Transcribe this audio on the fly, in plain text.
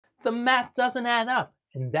the math doesn't add up.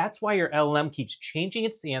 And that's why your LLM keeps changing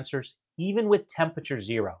its answers, even with temperature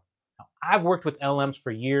 0. Now, I've worked with LLMs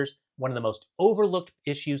for years. One of the most overlooked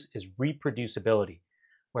issues is reproducibility,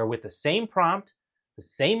 where with the same prompt, the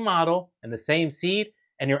same model, and the same seed,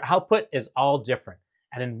 and your output is all different.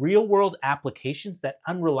 And in real-world applications, that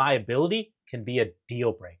unreliability can be a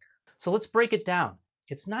deal breaker. So let's break it down.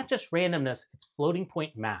 It's not just randomness, it's floating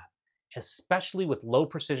point math, especially with low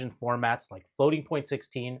precision formats like floating point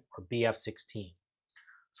 16 or BF16.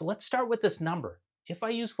 So let's start with this number. If I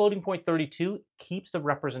use floating point 32, it keeps the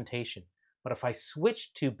representation. But if I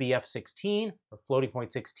switch to BF16 or floating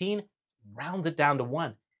point 16, it rounds it down to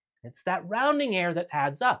 1. It's that rounding error that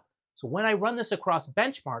adds up. So when I run this across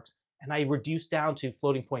benchmarks and I reduce down to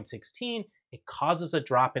floating point 16, it causes a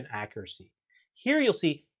drop in accuracy. Here you'll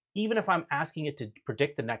see, even if I'm asking it to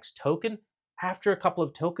predict the next token, after a couple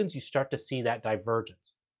of tokens, you start to see that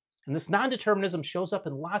divergence. And this non-determinism shows up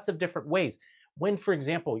in lots of different ways. When, for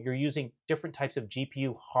example, you're using different types of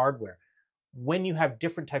GPU hardware, when you have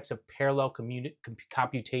different types of parallel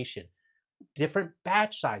computation, different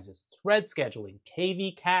batch sizes, thread scheduling,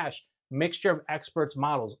 KV cache, mixture of experts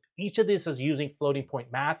models, each of this is using floating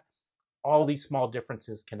point math. All these small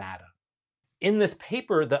differences can add up. In this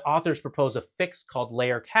paper, the authors propose a fix called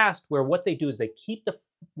LayerCast, where what they do is they keep the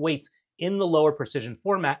weights in the lower precision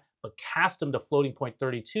format, but cast them to floating point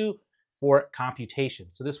 32 for computation.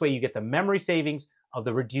 So this way you get the memory savings of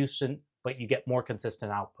the reducing, but you get more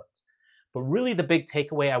consistent outputs. But really the big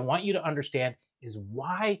takeaway I want you to understand is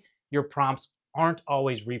why your prompts aren't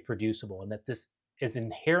always reproducible, and that this is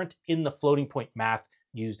inherent in the floating point math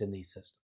used in these systems.